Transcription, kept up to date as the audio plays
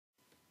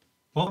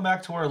Welcome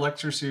back to our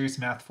lecture series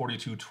Math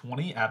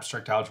 4220,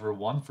 Abstract Algebra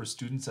 1 for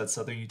students at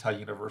Southern Utah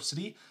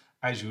University.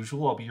 As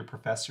usual, I'll be your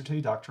professor today,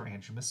 Dr.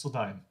 Andrew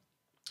Mistledine.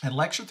 In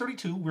lecture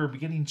 32, we're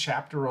beginning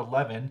chapter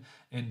 11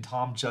 in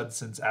Tom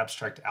Judson's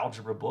Abstract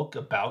Algebra book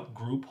about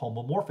group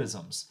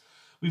homomorphisms.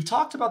 We've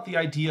talked about the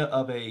idea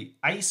of a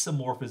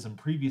isomorphism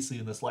previously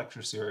in this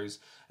lecture series,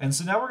 and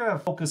so now we're going to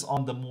focus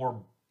on the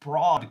more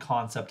broad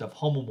concept of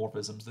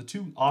homomorphisms. The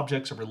two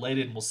objects are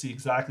related, and we'll see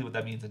exactly what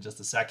that means in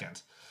just a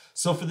second.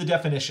 So for the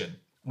definition,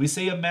 we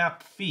say a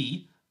map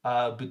phi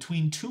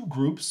between two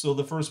groups. So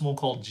the first one we'll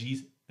call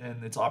G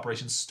and its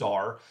operation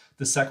star.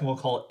 The second we'll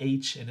call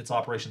H and its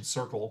operation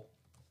circle.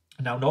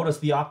 Now notice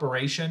the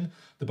operation,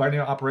 the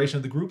binary operation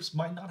of the groups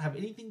might not have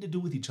anything to do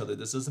with each other.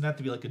 This doesn't have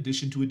to be like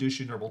addition to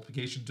addition or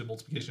multiplication to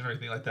multiplication or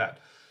anything like that.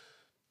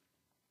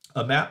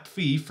 A map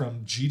phi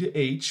from G to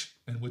H,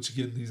 in which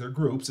again these are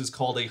groups, is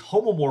called a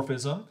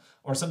homomorphism,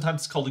 or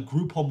sometimes it's called a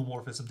group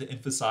homomorphism to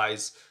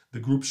emphasize the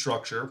group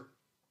structure.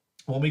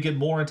 When we get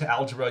more into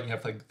algebra and you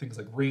have things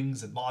like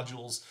rings and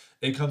modules,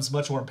 it becomes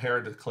much more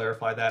imperative to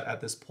clarify that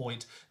at this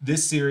point.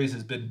 This series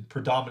has been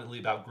predominantly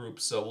about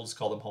groups, so we'll just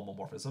call them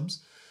homomorphisms.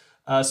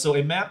 So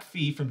a map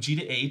phi from G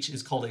to H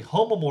is called a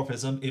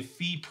homomorphism if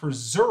phi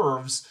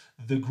preserves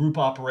the group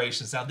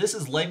operations. Now, this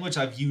is language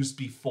I've used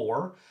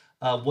before.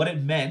 What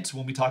it meant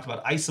when we talked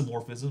about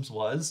isomorphisms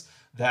was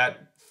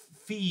that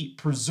phi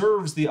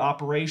preserves the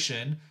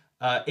operation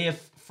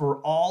if for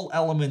all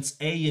elements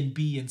A and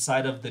B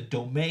inside of the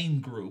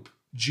domain group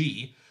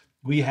G,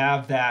 we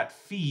have that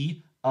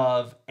phi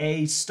of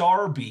A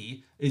star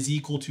B is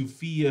equal to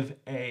phi of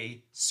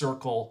A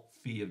circle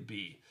phi of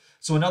B.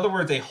 So in other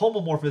words, a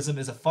homomorphism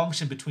is a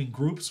function between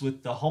groups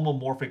with the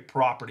homomorphic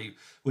property,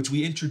 which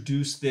we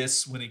introduced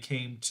this when it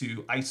came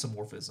to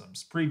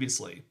isomorphisms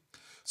previously.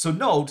 So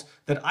note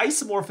that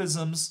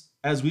isomorphisms,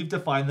 as we've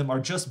defined them, are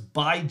just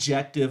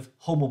bijective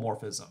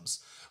homomorphisms.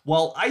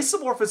 While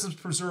isomorphisms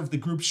preserve the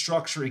group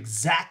structure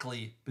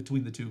exactly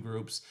between the two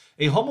groups,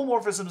 a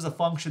homomorphism is a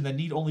function that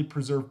need only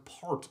preserve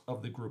part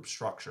of the group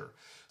structure.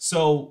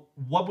 So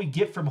what we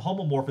get from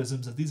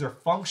homomorphisms is these are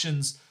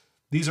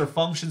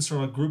functions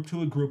from a group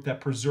to a group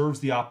that preserves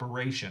the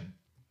operation.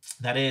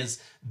 That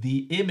is,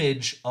 the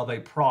image of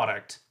a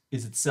product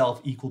is itself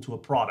equal to a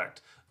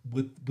product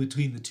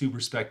between the two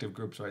respective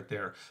groups right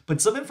there. But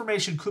some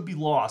information could be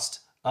lost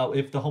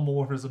if the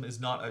homomorphism is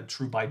not a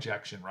true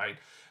bijection, right?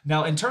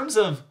 Now, in terms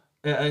of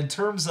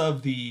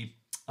the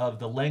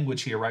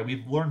language here, right?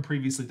 We've learned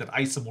previously that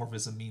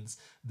isomorphism means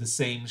the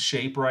same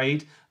shape,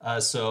 right?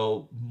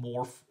 So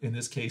morph in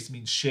this case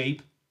means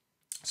shape.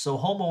 So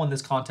homo in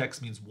this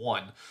context means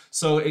one.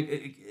 So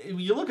when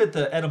you look at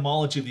the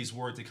etymology of these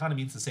words, it kind of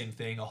means the same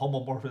thing. A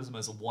homomorphism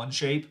is a one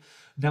shape.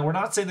 Now, we're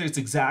not saying that it's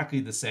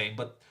exactly the same,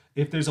 but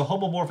if there's a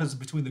homomorphism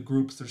between the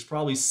groups, there's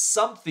probably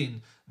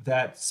something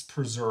that's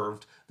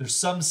preserved. There's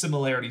some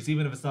similarities,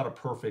 even if it's not a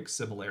perfect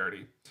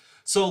similarity.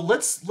 So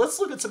let's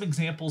look at some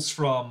examples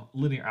from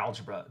linear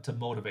algebra to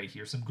motivate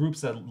here, some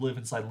groups that live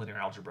inside linear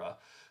algebra.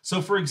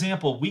 So for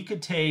example, we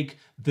could take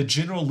the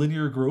general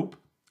linear group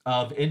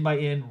of n by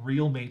n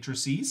real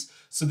matrices.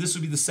 So this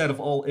would be the set of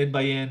all n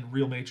by n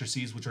real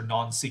matrices which are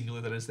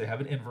non-singular, that is, they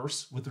have an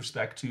inverse with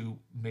respect to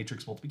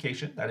matrix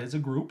multiplication. That is a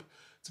group.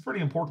 It's a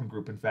pretty important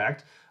group, in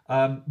fact.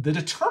 The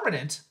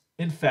determinant,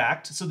 in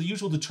fact, so the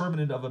usual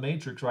determinant of a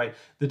matrix, right?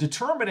 The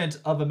determinant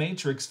of a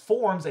matrix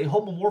forms a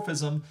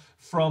homomorphism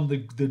from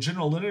the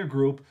general linear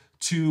group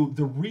to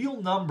the real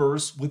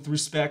numbers with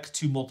respect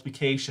to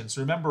multiplication.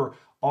 So remember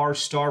R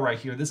star right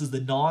here. This is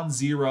the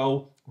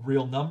non-zero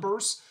real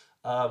numbers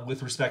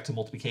with respect to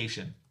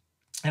multiplication.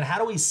 And how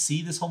do we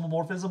see this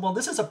homomorphism? Well,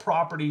 this is a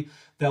property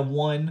that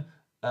one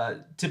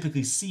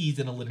typically sees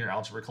in a linear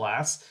algebra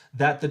class,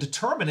 that the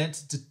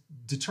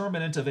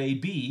determinant of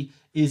AB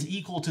is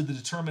equal to the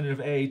determinant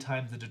of A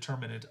times the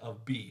determinant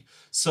of B.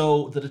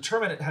 So the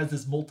determinant has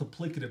this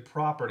multiplicative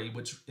property,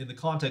 which in the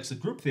context of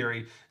group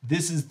theory,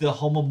 this is the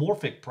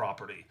homomorphic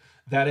property.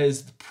 That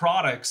is, the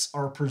products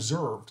are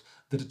preserved.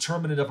 The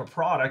determinant of a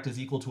product is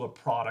equal to a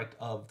product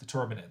of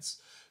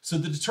determinants. So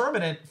the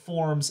determinant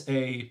forms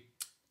a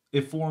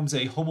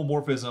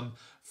homomorphism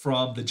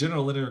from the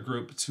general linear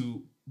group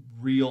to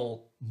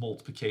real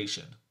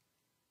multiplication.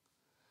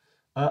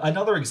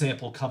 Another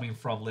example coming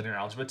from linear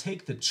algebra,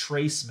 take the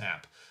trace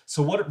map.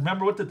 So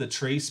remember what did the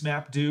trace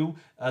map do?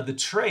 The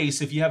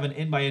trace, if you have an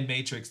n by n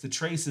matrix, the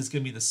trace is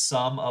going to be the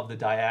sum of the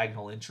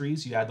diagonal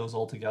entries. You add those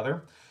all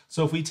together.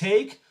 So if we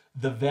take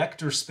the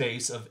vector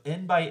space of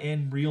n by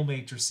n real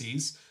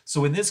matrices,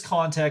 so in this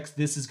context,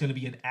 this is going to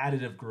be an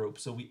additive group.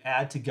 So we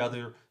add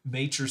together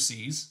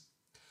matrices.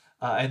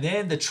 And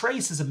then the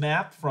trace is a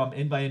map from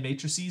n by n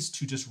matrices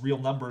to just real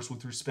numbers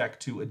with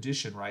respect to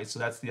addition, right? So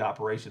that's the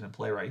operation in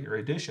play right here,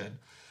 addition.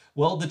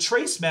 Well, the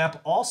trace map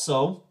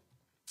also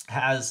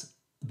has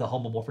the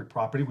homomorphic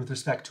property with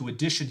respect to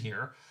addition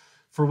here.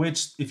 for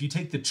which if you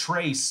take the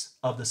trace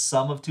of the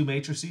sum of two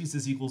matrices,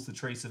 this equals the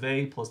trace of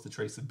A plus the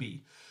trace of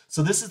B.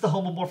 So this is the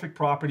homomorphic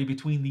property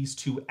between these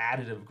two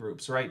additive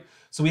groups, right?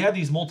 So we had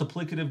these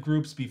multiplicative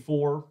groups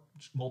before,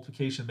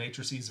 multiplication of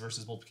matrices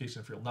versus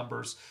multiplication of real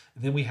numbers.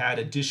 And then we had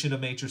addition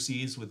of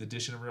matrices with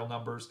addition of real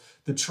numbers.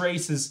 The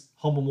trace is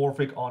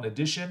homomorphic on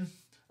addition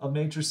of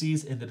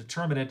matrices, and the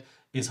determinant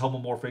is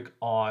homomorphic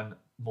on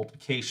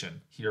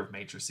multiplication here of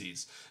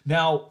matrices.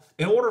 Now,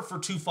 in order for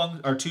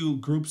two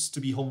groups to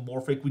be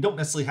homomorphic, we don't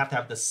necessarily have to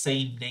have the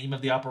same name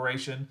of the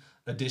operation,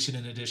 addition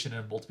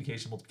and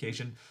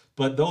multiplication,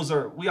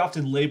 but we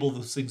often label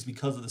those things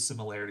because of the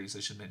similarities I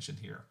should mention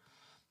here.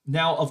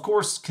 Now, of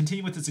course,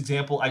 continue with this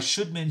example, I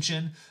should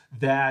mention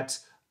that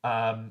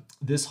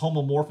this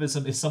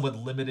homomorphism is somewhat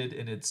limited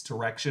in its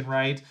direction,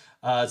 right?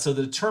 So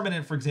the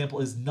determinant, for example,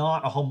 is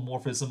not a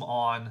homomorphism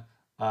on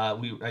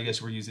I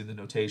guess we're using the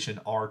notation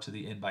r to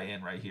the n by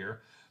n right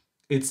here.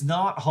 It's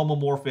not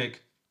homomorphic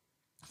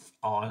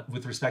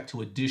with respect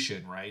to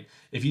addition, right?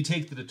 If you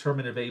take the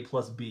determinant of a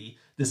plus b,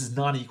 this is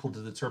not equal to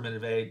the determinant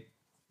of a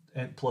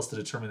and plus the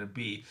determinant of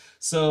b.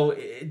 So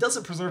it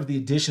doesn't preserve the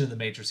addition of the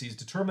matrices.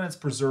 Determinants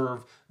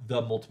preserve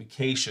the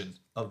multiplication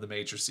of the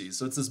matrices.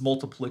 So it's this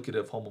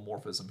multiplicative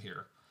homomorphism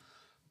here.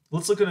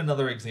 Let's look at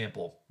another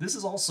example. This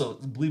is also,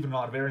 believe it or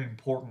not, a very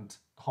important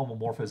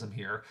homomorphism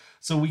here.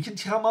 So we can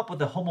come up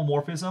with a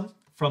homomorphism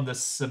from the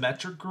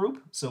symmetric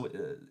group, so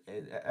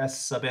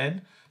S sub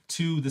n,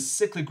 to the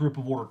cyclic group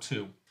of order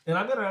 2. And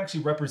I'm going to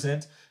actually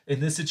represent, in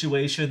this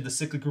situation, the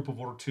cyclic group of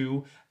order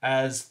 2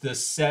 as the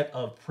set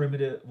of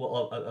primitive,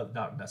 well,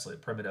 not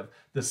necessarily primitive,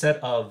 the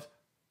set of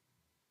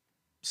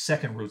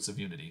second roots of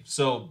unity.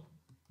 So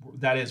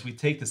that is, we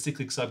take the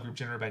cyclic subgroup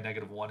generated by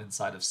 -1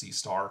 inside of C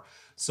star.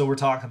 So we're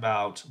talking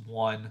about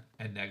 1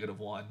 and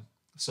 -1.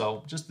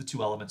 So just the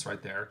two elements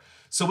right there.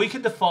 So we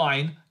can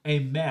define a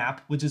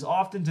map, which is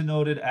often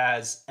denoted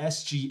as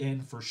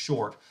SGN for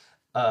short,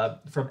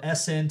 from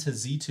Sn to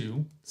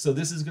Z2. So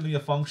this is going to be a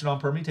function on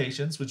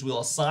permutations, which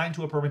we'll assign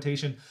to a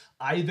permutation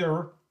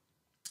either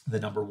the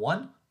number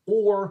 1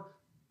 or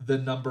the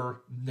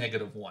number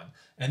 -1.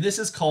 And this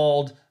is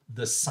called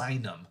the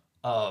signum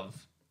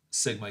of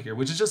sigma here,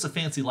 which is just a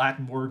fancy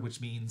Latin word,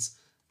 which means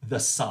the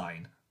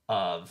sign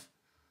of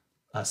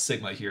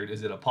sigma here.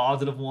 Is it a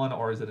positive one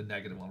or is it a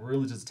negative one? We're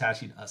really just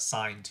attaching a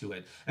sign to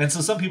it. And so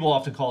some people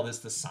often call this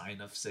the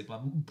sign of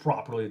sigma.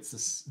 Properly,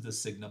 it's the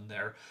signum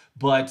there.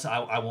 But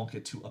I won't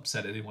get too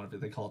upset at anyone if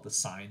they call it the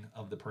sign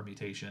of the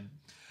permutation.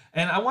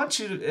 And I want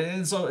you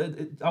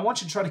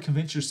to try to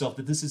convince yourself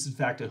that this is in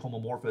fact a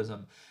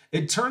homomorphism.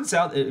 It turns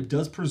out it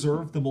does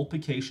preserve the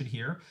multiplication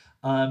here.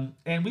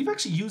 And we've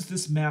actually used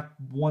this map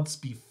once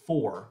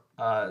before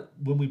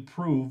when we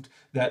proved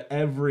that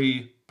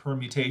every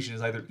permutation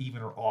is either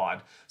even or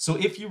odd. So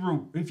if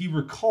you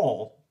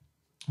recall,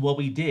 what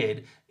we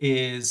did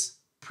is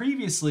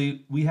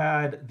previously we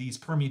had these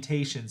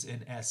permutations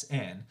in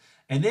Sn,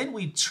 and then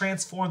we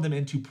transformed them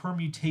into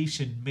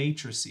permutation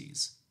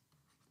matrices,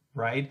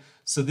 right?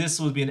 So this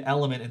would be an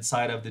element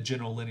inside of the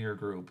general linear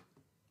group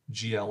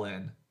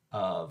GLN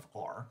of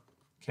R,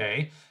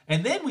 okay?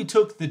 And then we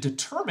took the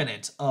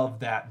determinant of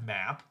that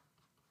map,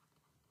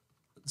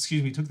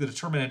 took the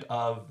determinant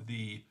of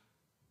the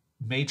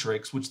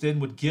matrix, which then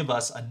would give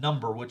us a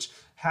number, which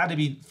had to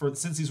be,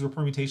 since these were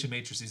permutation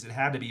matrices, it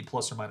had to be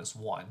plus or minus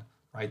 1,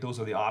 right? Those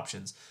are the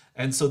options.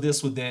 And so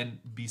this would then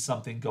be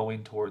something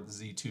going toward the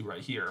Z2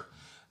 right here.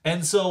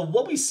 And so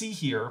what we see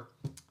here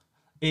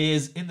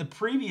is in the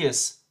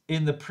previous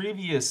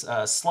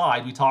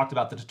slide, we talked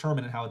about the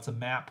determinant, how it's a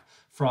map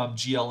from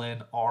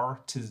GLN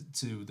R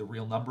to the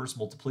real numbers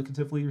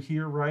multiplicatively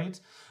here, right?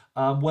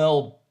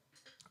 Well,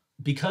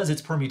 because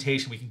it's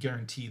permutation, we can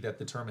guarantee that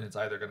the determinant is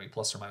either going to be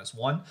plus or minus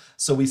 1.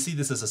 So we see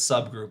this as a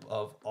subgroup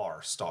of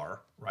R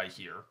star right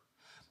here.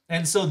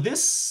 And so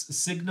this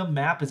signum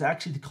map is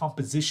actually the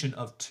composition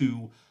of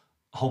two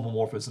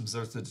homomorphisms.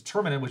 There's the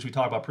determinant, which we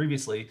talked about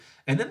previously,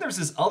 and then there's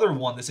this other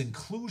one, this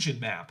inclusion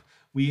map.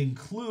 We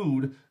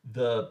include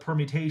the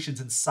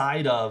permutations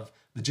inside of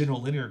the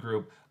general linear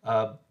group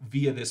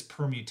via this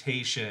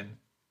permutation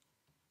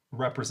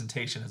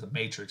representation as a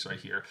matrix right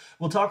here.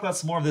 We'll talk about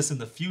some more of this in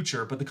the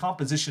future, but the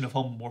composition of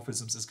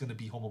homomorphisms is going to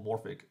be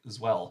homomorphic as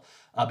well,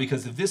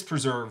 because if this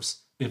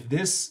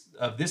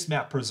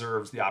map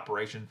preserves the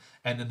operation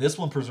and then this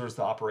one preserves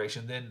the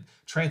operation, then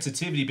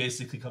transitivity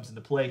basically comes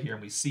into play here,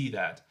 and we see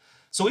that.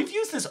 So we've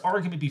used this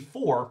argument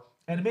before,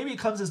 and maybe it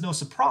comes as no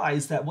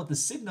surprise that what the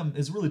signum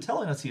is really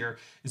telling us here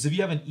is if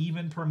you have an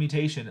even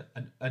permutation,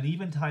 an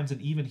even times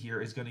an even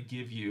here is going to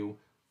give you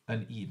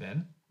an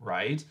even,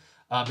 right?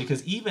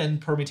 Because even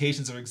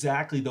permutations are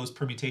exactly those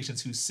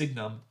permutations whose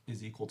signum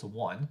is equal to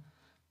 1,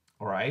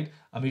 all right?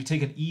 If you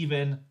take an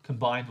even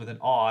combined with an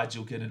odd,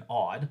 you'll get an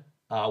odd,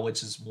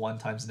 which is 1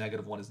 times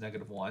 -1 is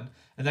 -1.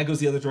 And that goes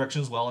the other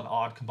direction as well. An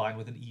odd combined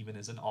with an even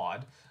is an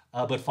odd.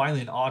 But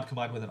finally, an odd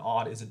combined with an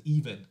odd is an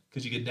even,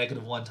 because you get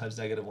 -1 times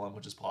 -1,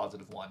 which is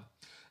 +1.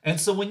 And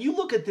so when you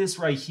look at this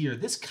right here,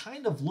 this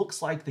kind of looks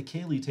like the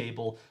Cayley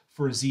table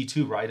for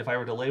Z2, right? If I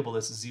were to label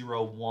this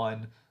 0,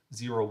 1,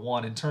 0,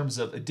 1. In terms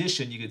of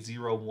addition, you get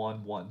 0,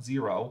 1, 1,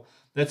 0.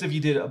 That's if you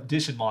did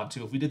addition mod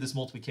 2. If we did this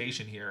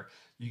multiplication here,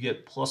 you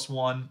get plus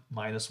 1,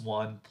 minus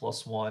 1,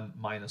 plus 1,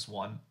 minus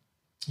 1.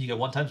 You get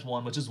 1 times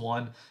 1, which is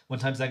 1. 1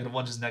 times negative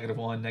 1 is negative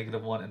 1,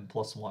 negative 1, and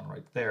plus 1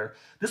 right there.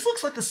 This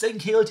looks like the same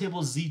Cayley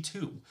table as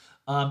Z2.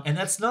 And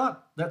that's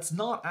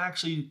not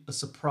actually a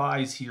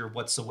surprise here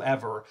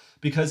whatsoever,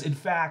 because in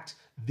fact,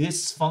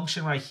 this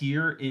function right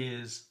here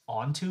is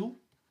onto.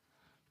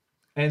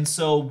 And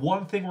so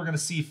one thing we're going to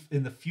see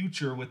in the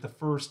future with the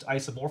first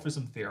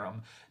isomorphism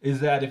theorem is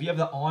that if you have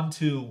the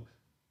onto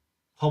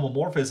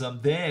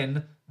homomorphism,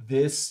 then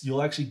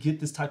you'll actually get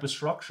this type of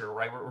structure,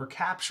 right? We're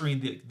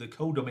capturing the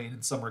codomain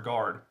in some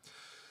regard.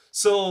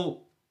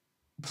 So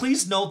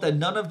please note that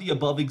none of the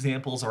above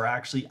examples are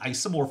actually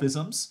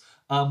isomorphisms,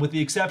 with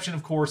the exception,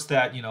 of course,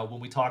 that, when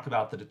we talk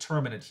about the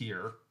determinant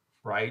here,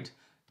 right?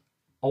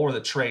 Or the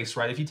trace,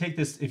 right? If you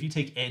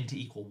take n to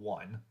equal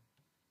 1,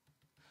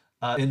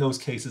 in those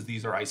cases,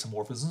 these are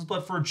isomorphisms.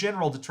 But for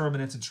general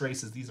determinants and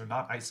traces, these are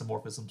not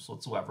isomorphisms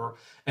whatsoever.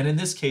 And in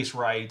this case,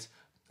 right,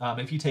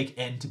 if you take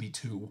n to be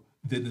 2,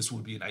 then this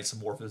would be an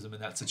isomorphism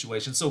in that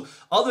situation. So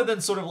other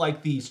than sort of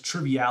like these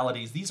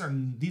trivialities, these are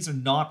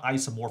not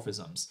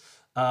isomorphisms.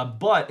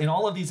 But in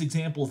all of these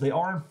examples, they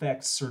are in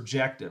fact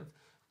surjective,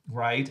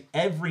 right?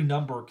 Every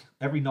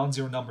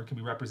non-zero number can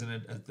be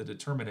represented as the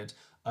determinant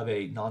of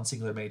a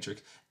non-singular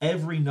matrix.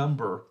 Every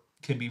number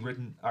can be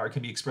written or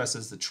can be expressed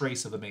as the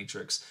trace of a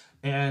matrix.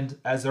 And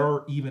as there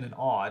are even and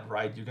odd,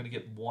 right, you're going to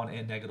get 1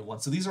 and negative 1.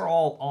 So these are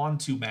all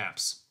onto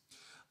maps.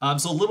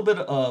 So a little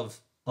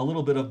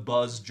bit of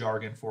buzz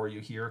jargon for you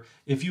here.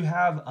 If you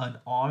have an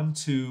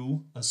onto,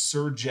 a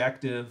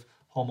surjective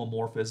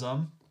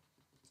homomorphism,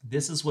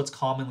 this is what's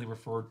commonly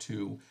referred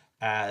to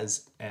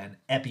as an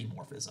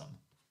epimorphism.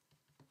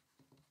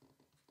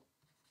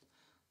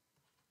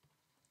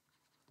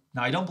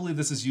 Now, I don't believe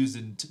this is used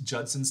in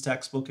Judson's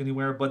textbook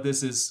anywhere, but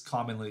this is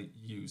commonly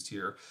used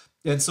here.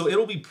 And so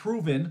it'll be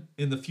proven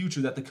in the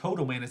future that the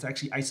codomain is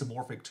actually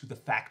isomorphic to the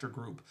factor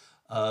group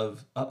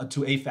of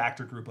a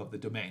factor group of the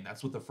domain.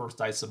 That's what the first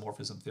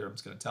isomorphism theorem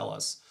is going to tell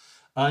us.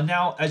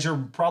 Now, as you're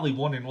probably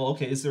wondering, well,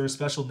 okay, is there a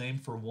special name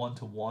for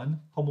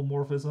one-to-one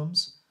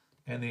homomorphisms?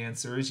 And the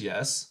answer is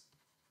yes.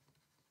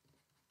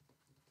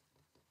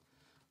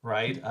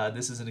 Right?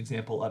 This is an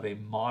example of a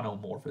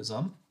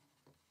monomorphism.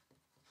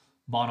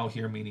 Mono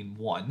here meaning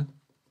 1,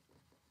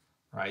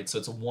 right? So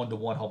it's a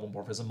one-to-one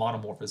homomorphism,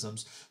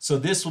 monomorphisms. So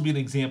this will be an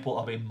example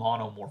of a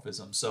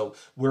monomorphism. So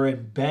we're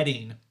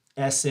embedding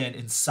Sn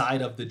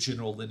inside of the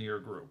general linear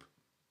group,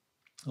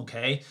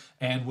 okay?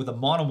 And with a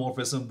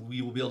monomorphism,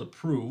 we will be able to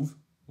prove,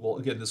 well,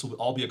 again, this will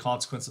all be a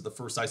consequence of the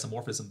first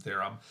isomorphism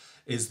theorem,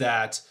 is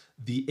that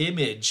the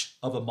image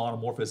of a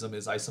monomorphism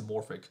is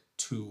isomorphic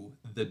to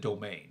the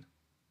domain.